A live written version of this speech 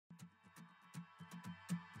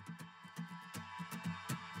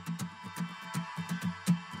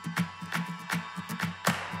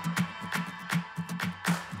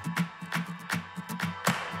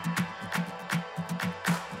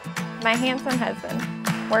My handsome husband,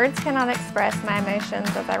 words cannot express my emotions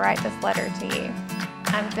as I write this letter to you.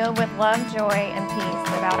 I'm filled with love, joy, and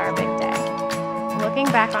peace about our big day. Looking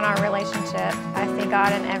back on our relationship, I see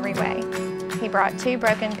God in every way. He brought two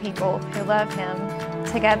broken people who love Him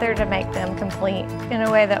together to make them complete in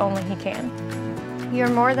a way that only He can. You are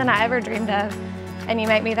more than I ever dreamed of, and you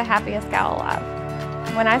make me the happiest gal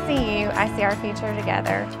alive. When I see you, I see our future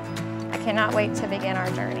together. I cannot wait to begin our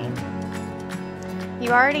journey. You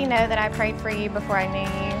already know that I prayed for you before I knew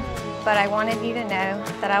you, but I wanted you to know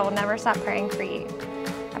that I will never stop praying for you.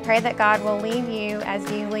 I pray that God will lead you as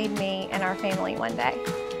you lead me and our family one day.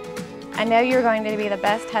 I know you're going to be the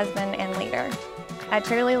best husband and leader. I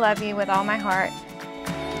truly love you with all my heart.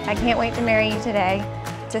 I can't wait to marry you today.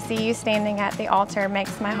 To see you standing at the altar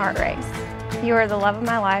makes my heart race. You are the love of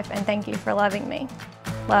my life, and thank you for loving me.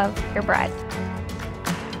 Love, your bride.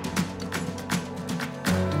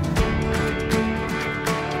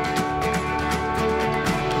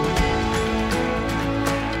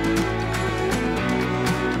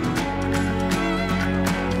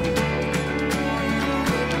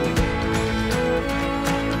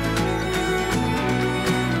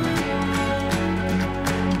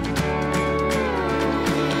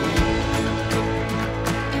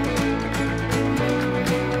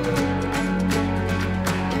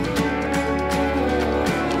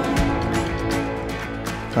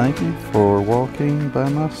 Thank you for walking by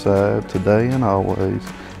my side today and always.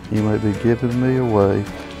 You may be giving me away,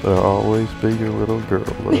 but I'll always be your little girl,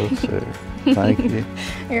 little Sarah. Thank you.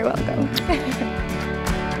 You're welcome.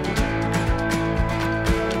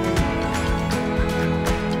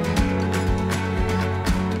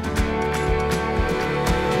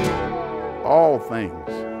 All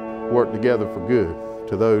things work together for good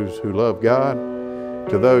to those who love God,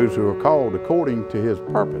 to those who are called according to His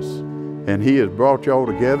purpose. And He has brought you all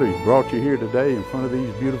together. He's brought you here today in front of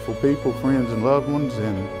these beautiful people, friends and loved ones,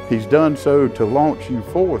 and He's done so to launch you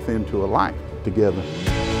forth into a life together.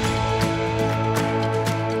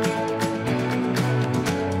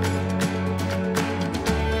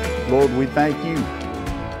 Lord, we thank you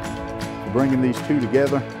for bringing these two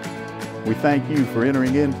together. We thank you for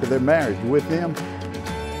entering into their marriage with them.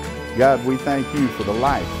 God, we thank you for the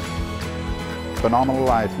life, phenomenal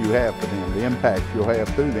life you have for them, the impact you'll have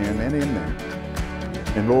through them and in them.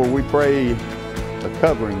 And Lord, we pray a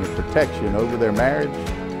covering and protection over their marriage,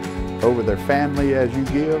 over their family as you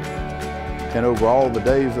give, and over all the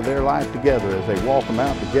days of their life together as they walk them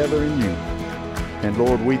out together in you. And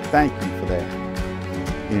Lord, we thank you for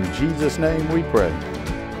that. In Jesus' name we pray.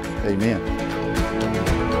 Amen.